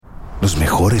Los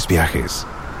mejores viajes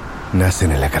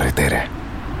nacen en la carretera,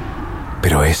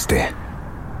 pero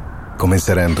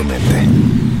comenzará en tu mente.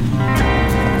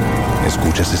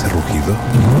 ¿Escuchas ese rugido?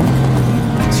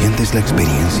 ¿Sientes la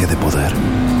experiencia de poder?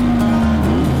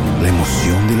 ¿La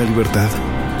emoción de la libertad?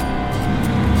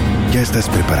 Ya estás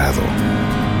preparado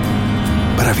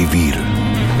para vivir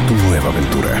tu nueva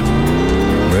aventura.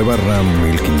 Nueva Ram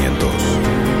 1500.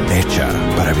 Hecha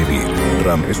para vivir.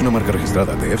 Ram es una marca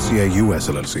registrada de FCI US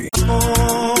LLC.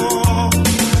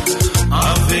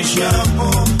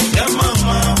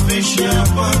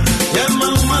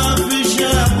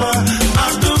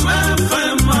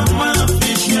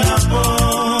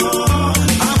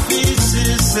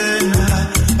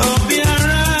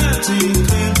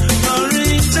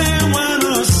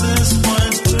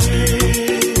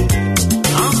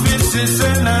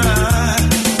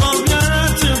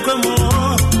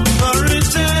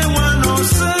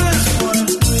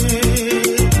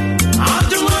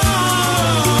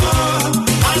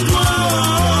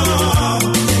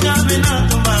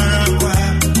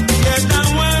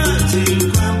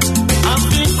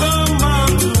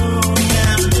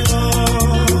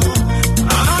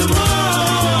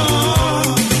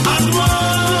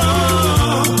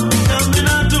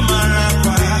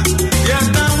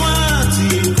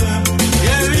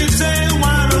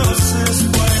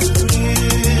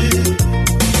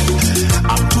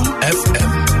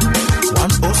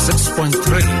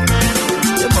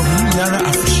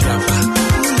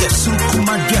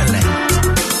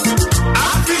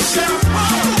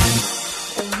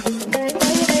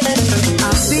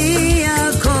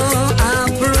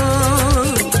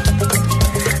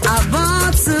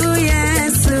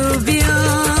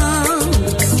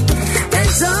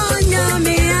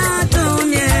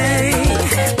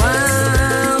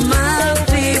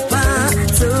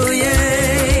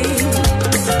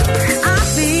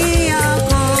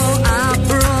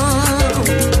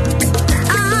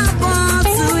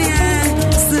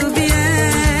 Subir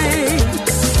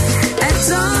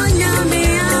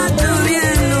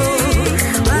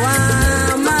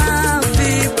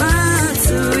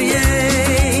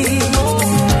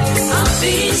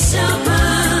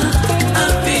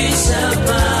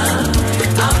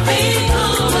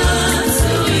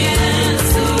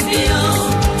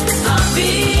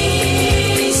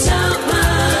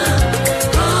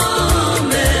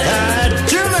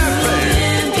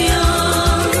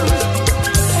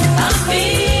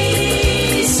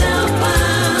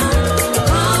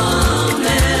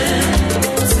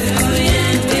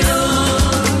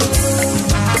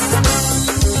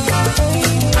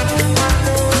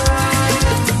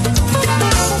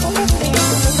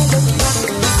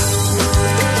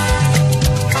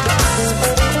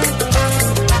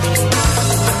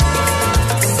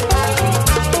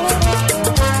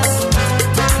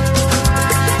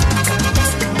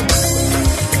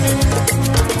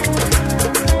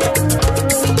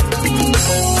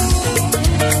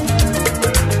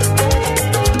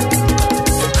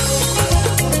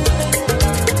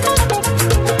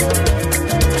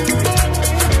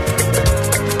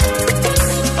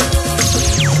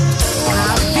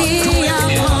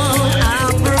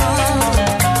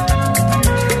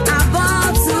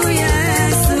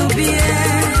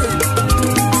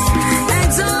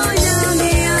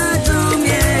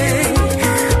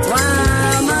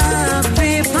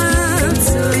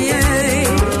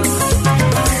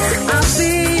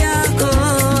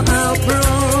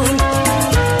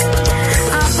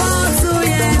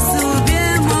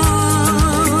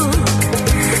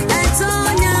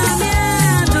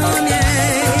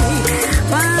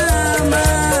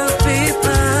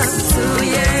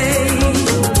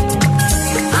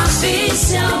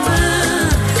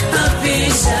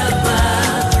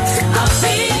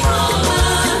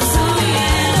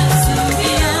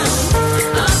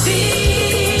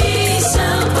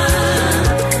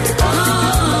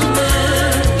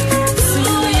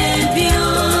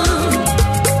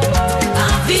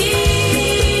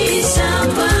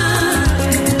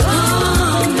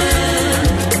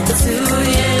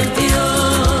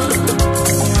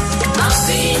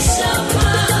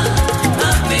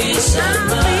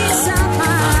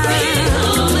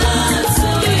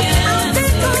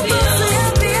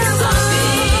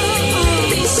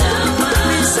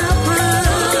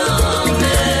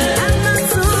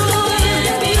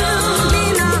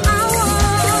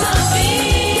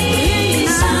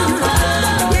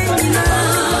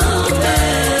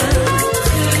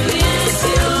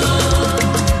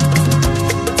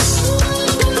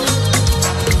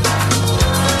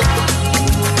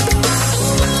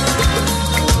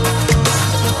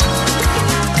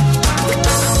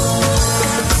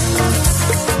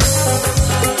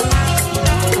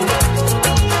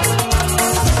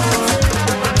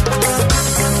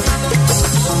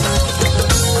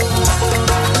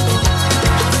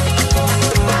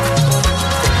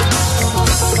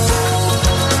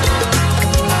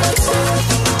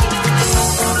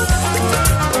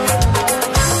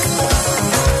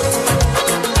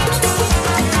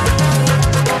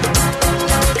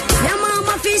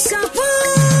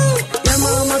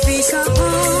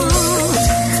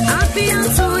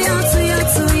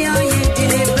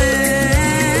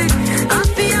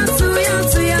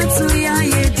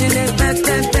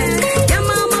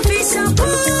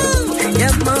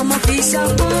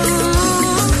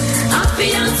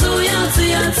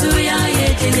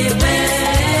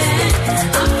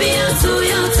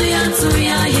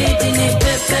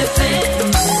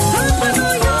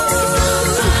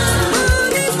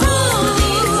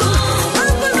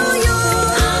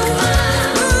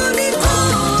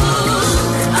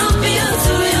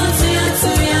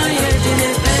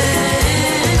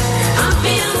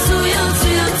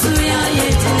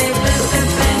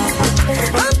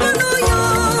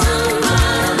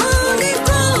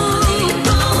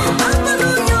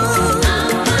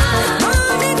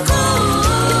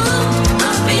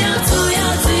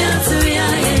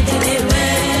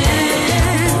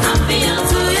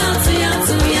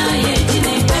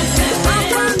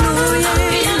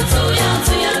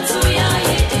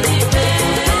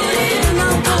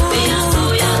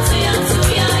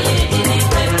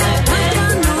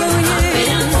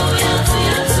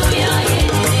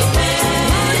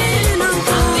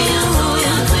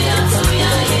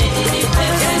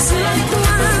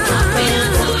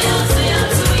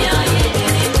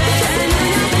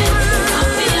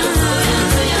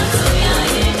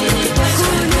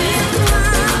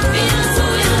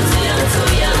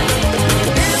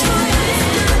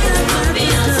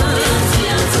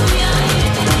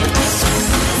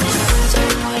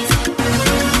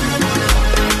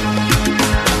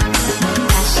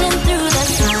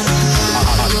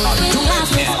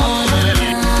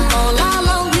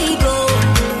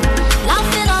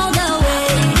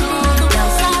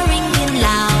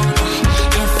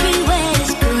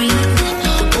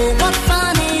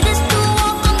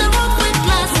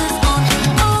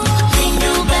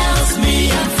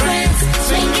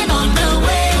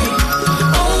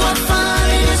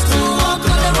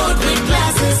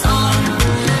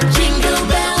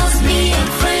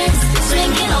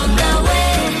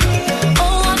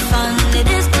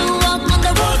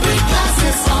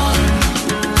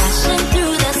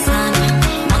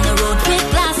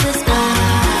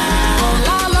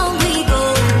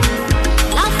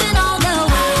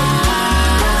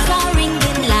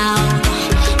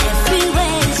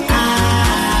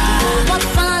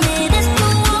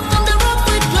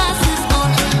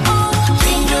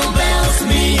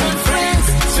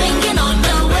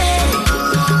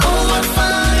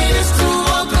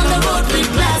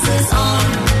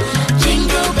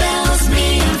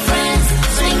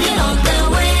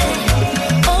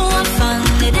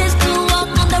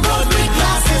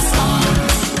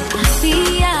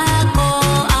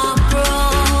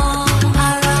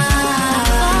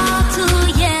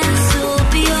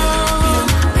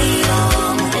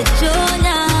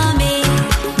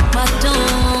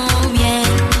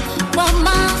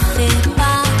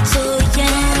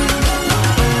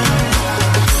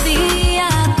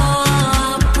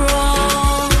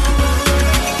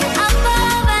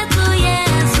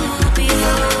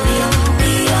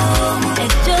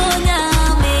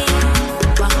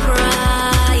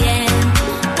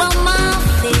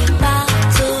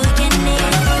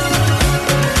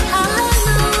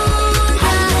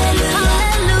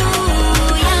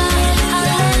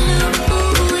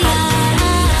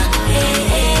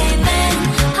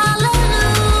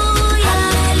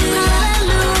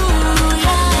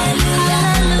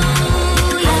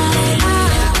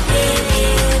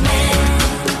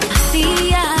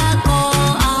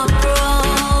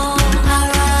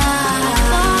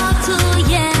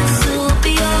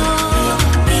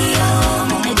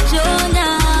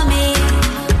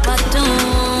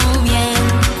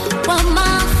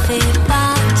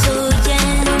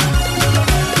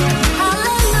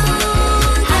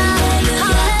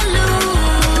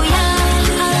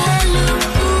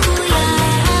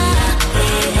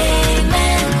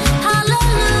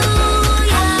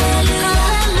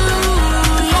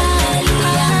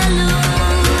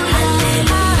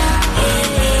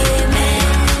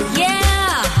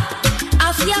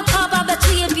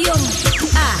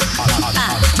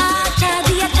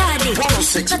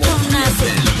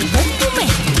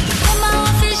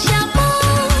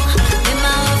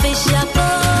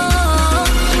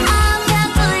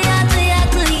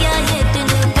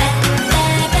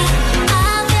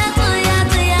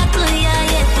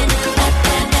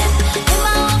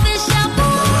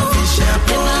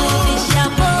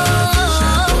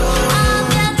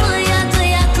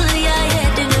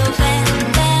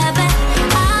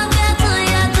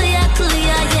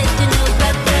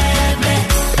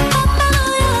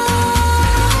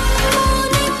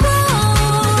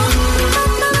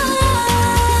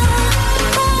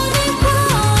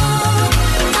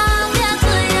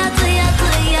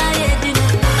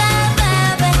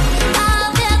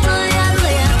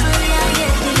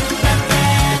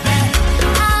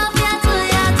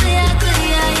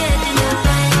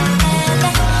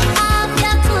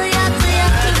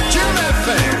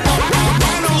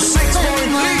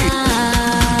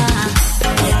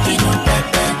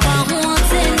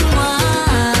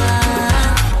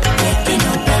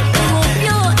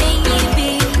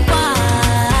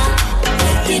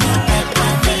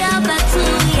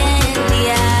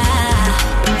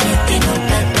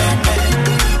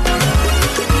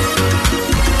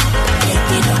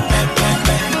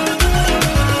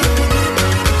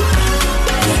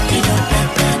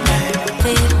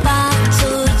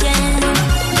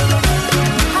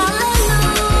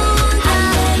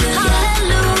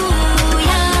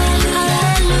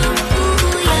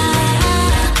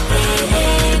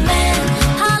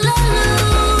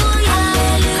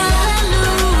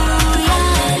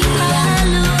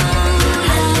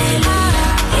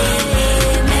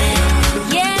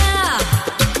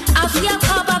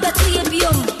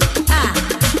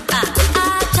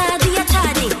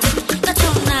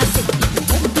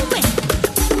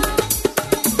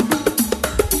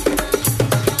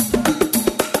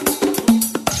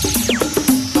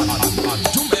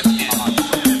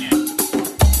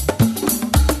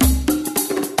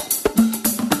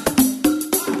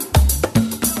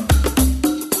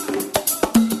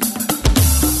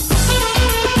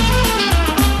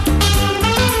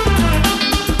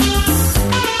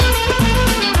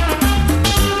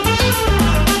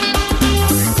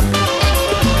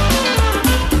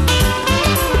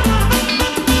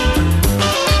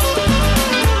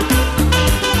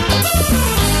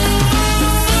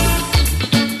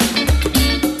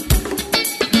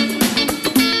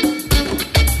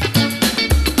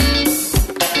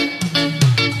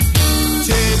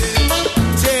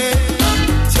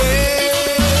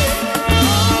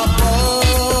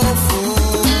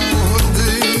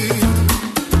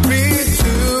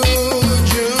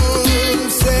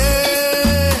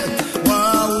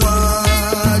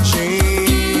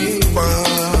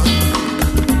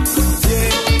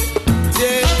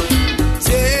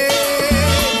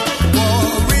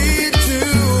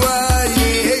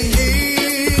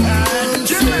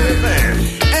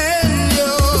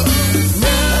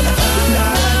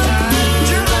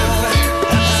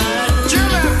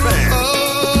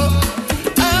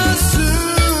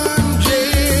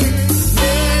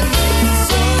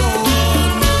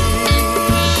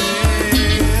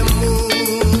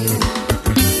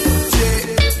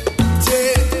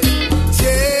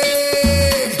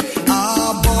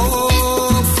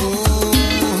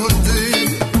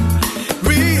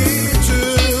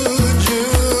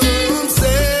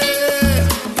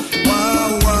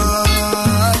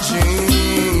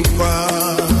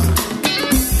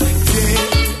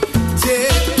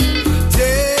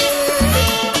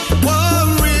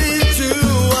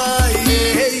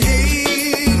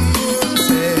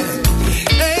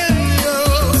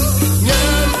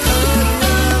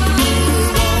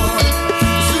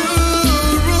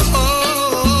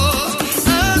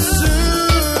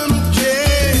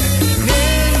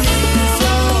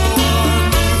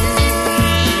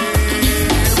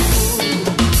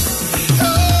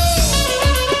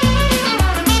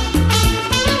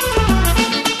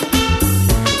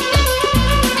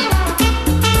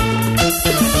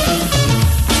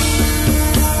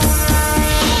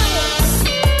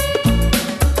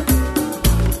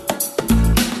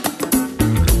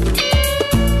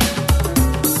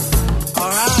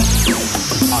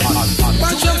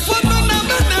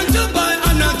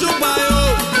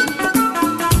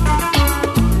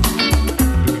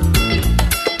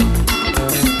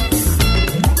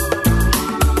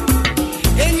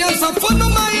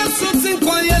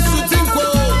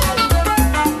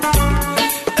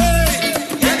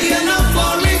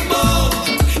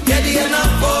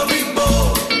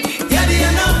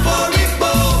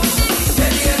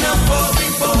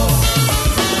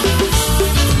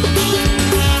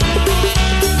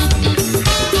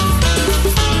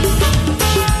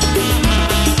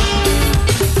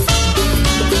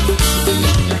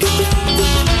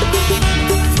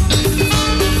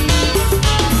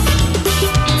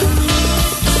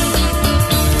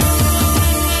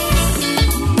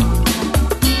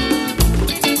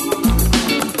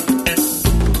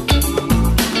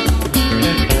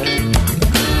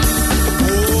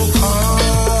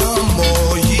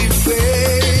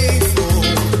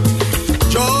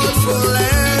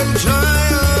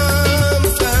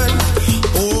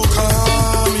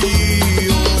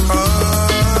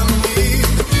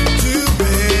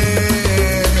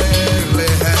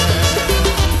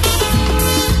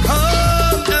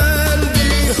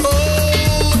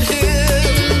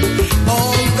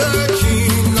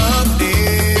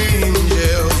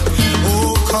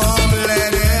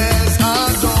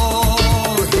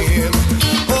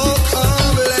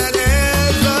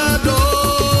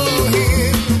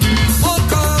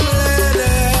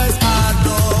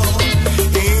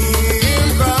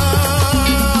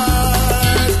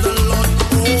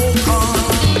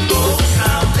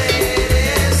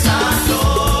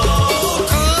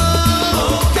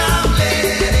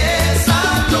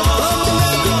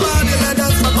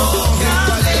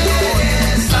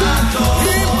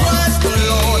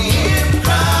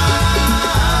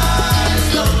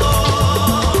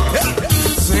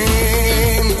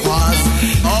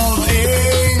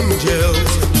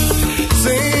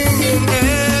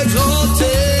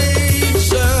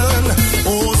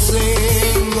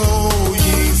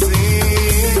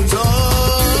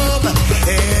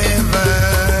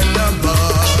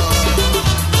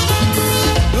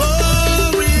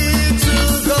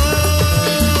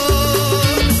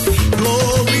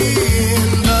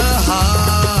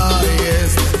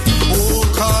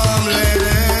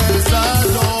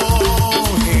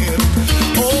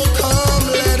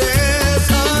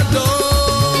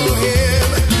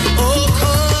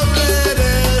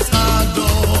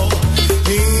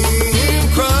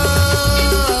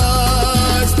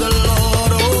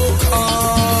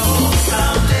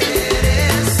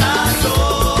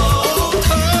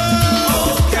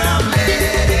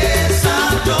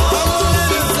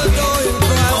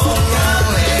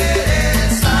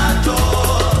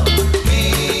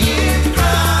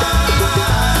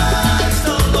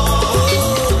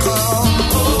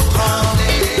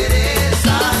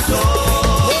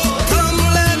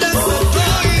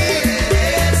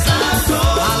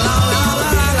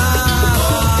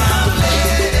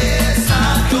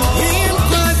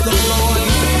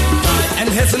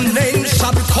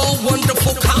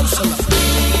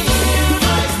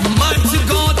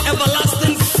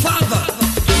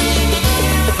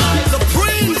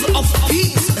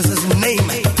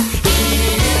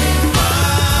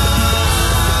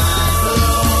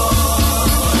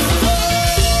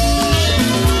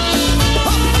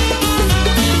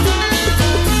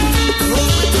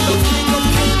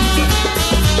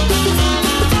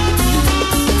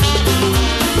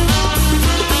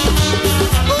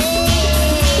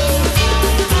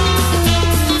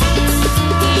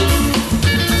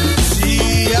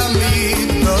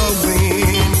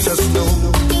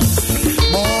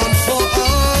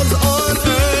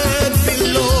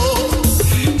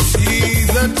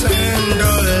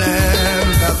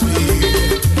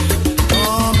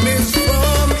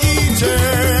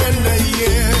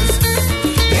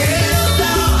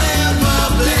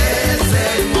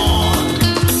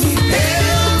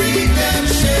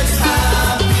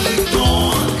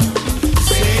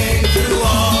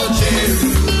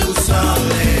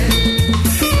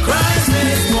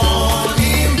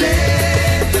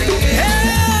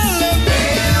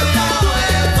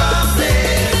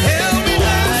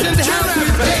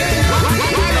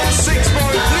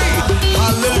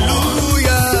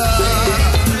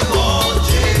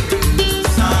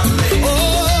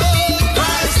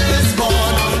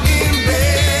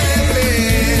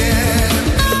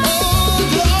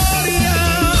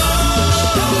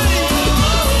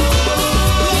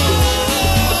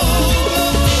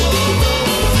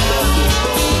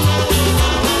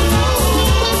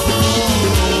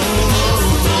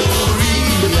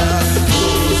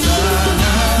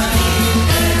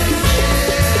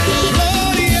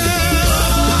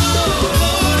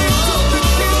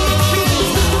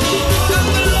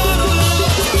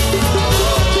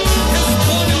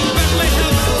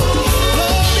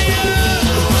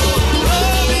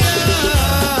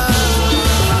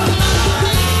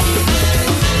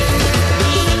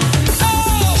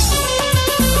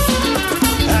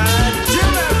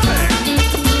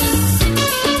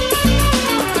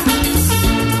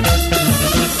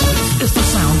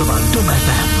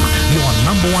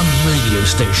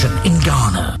in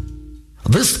Ghana.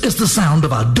 This is the sound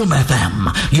of Adom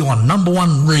FM, your number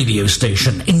one radio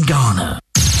station in Ghana.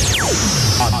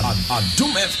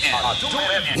 Adom FM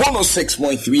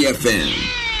 106.3 FM.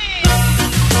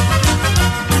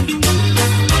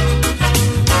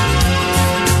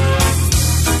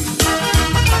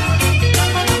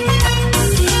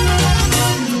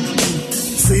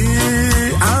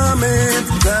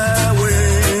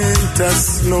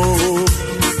 Snow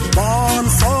born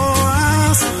for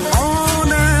us on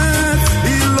earth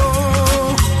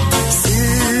below.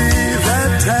 See the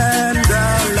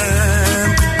tender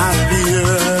lamb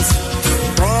appears,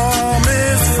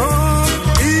 promise from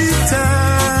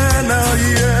eternal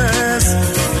years.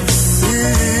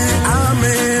 See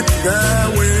amid the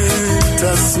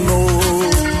winter snow.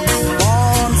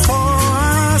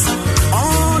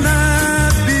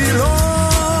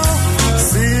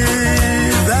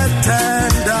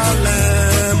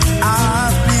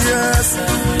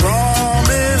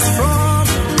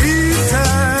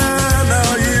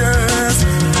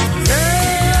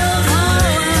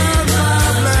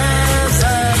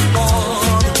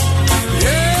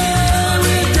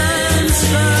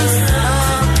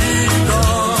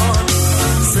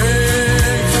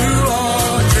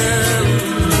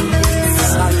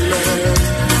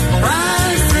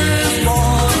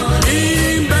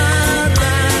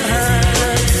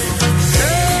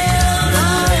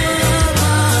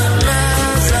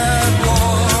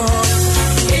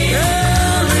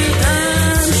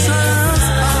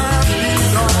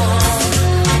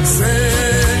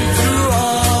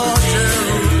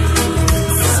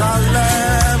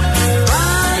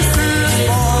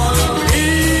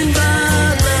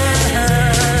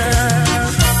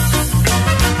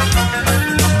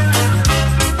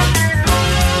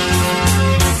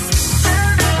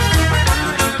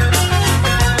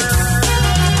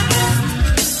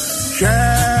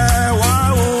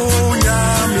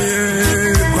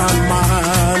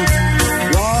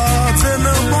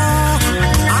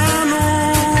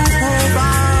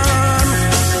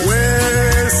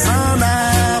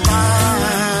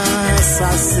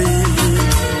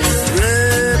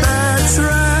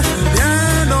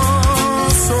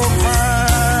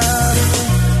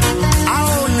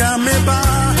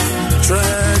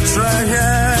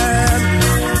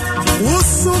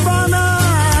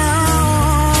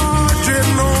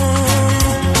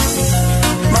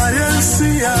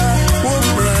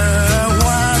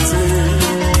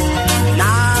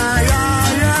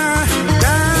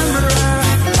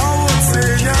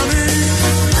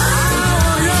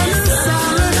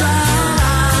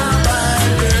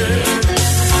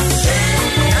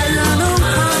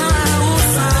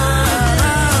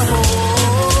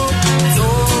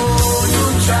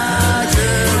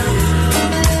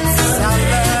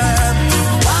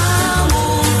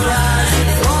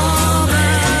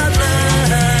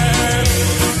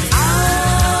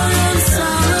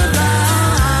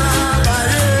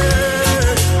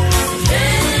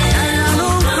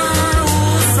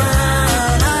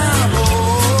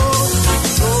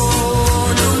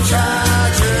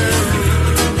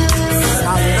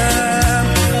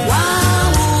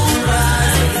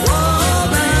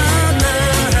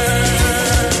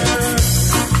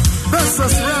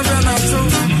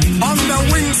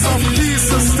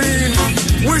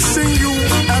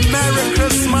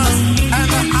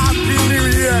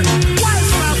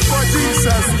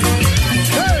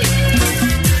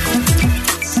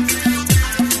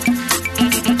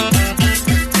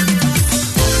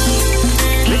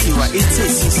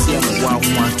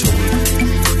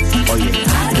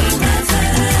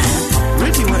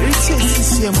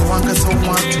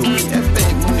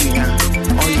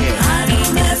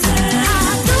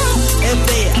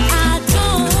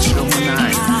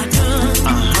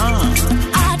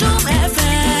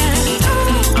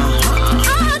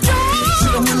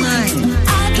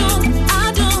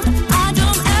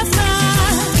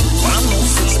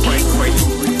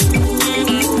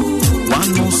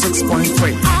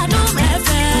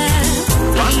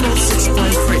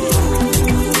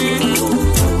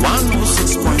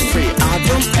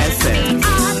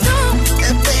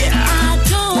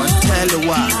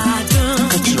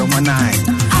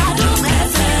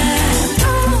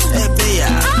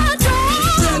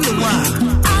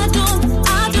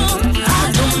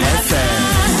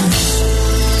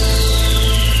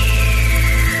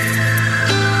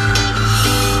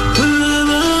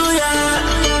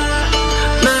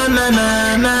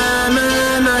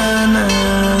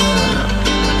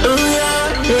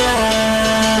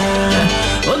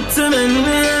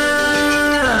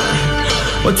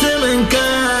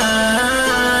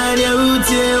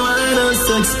 What's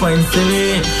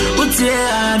 106.3.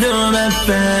 Adom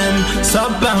FM.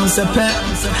 Sub bounce a pet.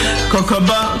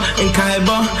 Cocoba and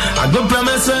Kaibo. I go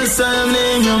promise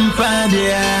something in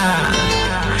Padia.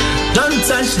 Don't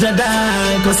touch the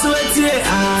dial, cause what's here?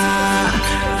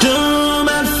 Adom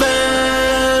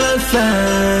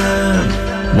FM.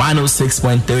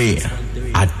 106.3.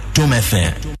 Adom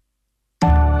FM.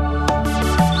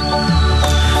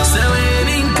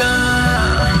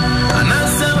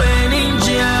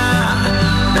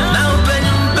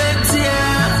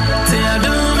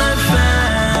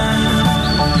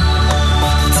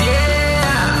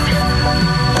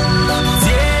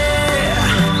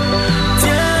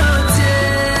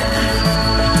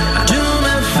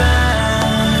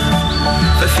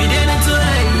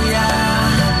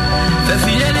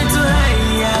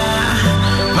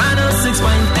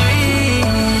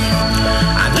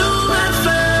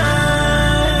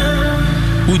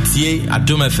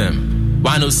 Adom FM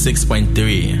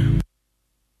 106.3.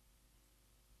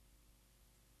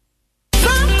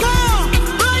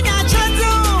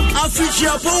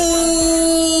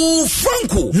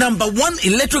 Franco, #1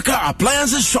 electrical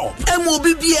appliances shop.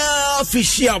 MOBBia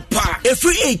official pa.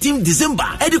 Every 18th December,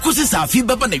 Edikosi Safi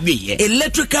Baba na wiye.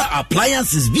 Electrical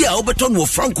appliances bia obeton wo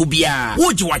Franco bia.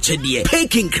 Woji wache die.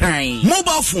 Peking crane.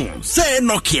 Mobile phones, say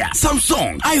Nokia,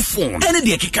 Samsung, iPhone, any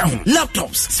de keka ho.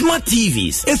 Laptops, smart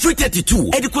TVs, every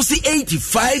 32, Edikosi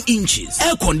 85 inches.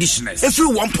 Air conditioners, every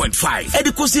 1.5,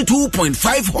 Edikosi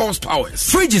 2.5 horsepower.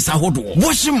 Fridges ahodo,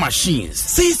 washing machines,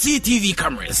 CCTV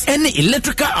cameras, any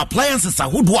electrical appliances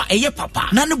ahodo eye papa.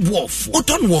 Nane wolf,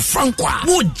 oton wo Franco.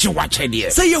 Woji wache die.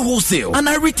 Say your wholesale and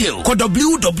I retail. Call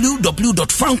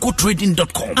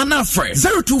www.francotrading.com and our friend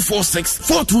 0246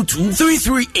 422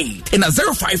 338 and a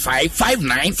 055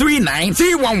 5939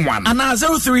 311 and a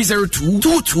 0302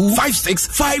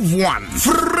 225651.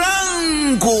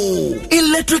 Franco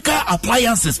electrical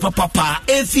appliances papa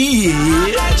FE.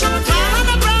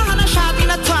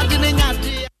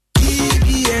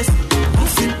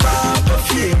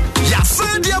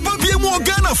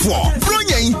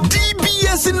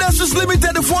 DBS Industries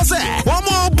Limited for say one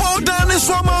more about than is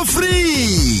one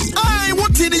free. I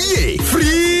what in the year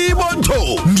free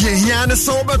monto. Niana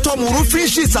sober Tom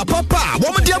Rufishes a papa.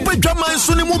 Woman dear by drama and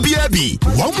Sunimu Biabi.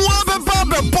 One more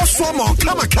baba boss from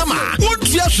Kama. What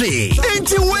yashi? Ain't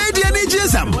you waiting any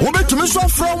jism? Woman to miss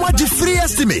from what the free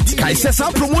estimate. Kaisa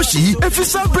promotion if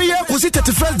it's a prayer was it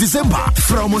 31st December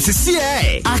from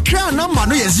OCCA. Accra number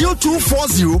no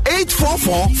 0240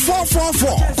 844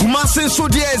 444. Kumasi so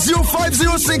dear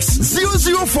 0506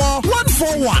 004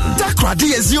 141. Dakra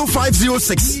dear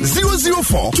 0506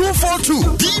 004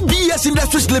 242. DBS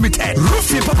Industries Limited.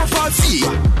 Rufi Papa Party.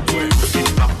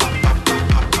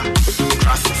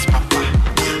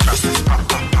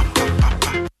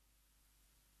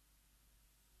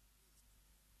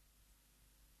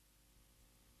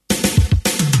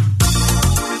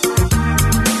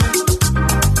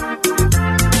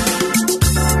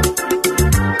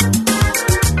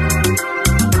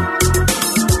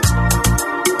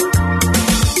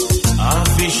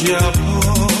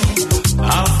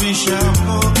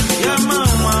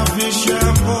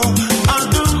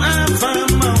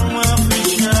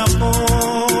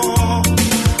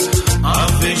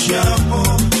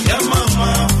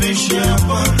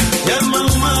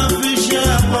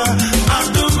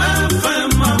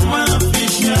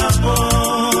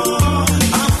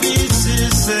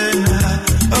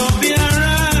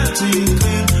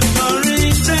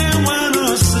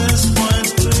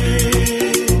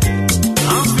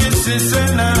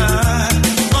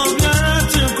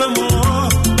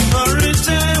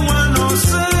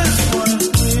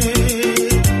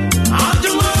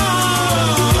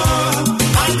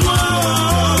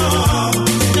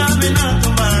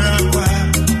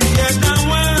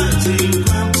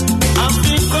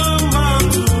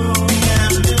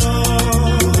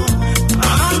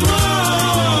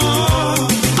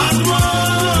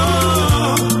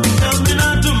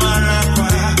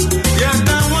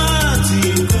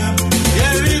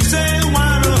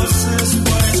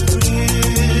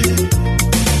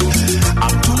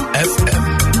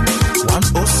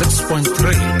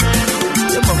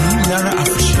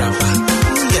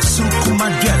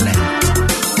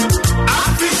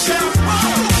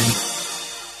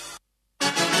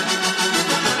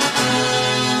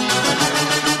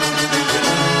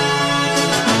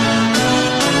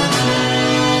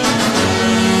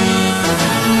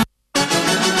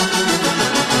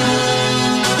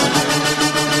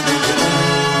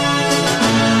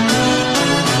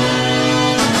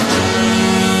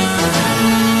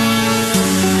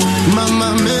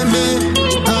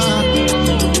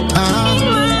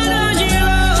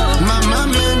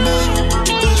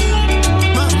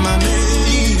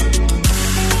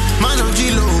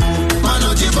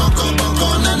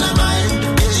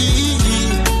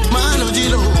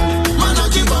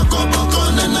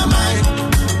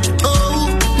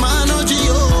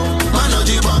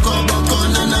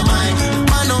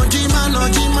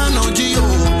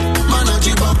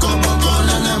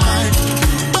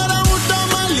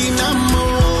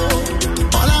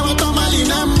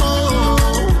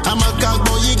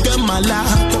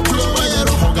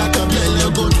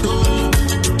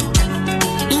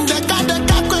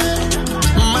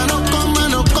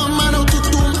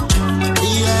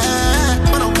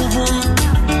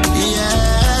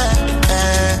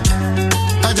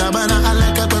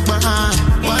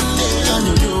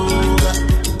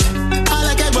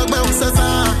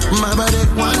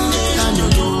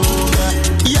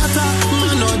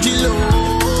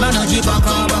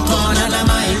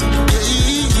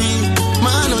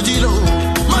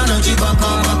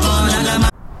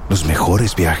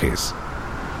 mejores viajes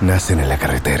nacen en la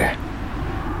carretera,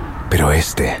 pero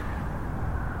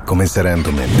comenzará en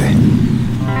tu mente.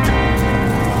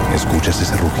 ¿Escuchas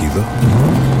ese rugido?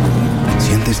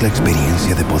 ¿Sientes la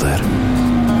experiencia de poder?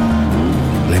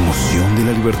 ¿La emoción de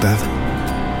la libertad?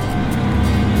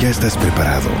 Ya estás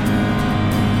preparado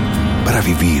para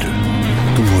vivir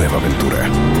tu nueva aventura.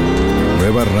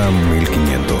 Nueva Ram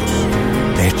 1500.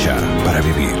 Hecha para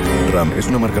vivir. Ram es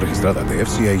una marca registrada de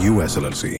FCI US LLC.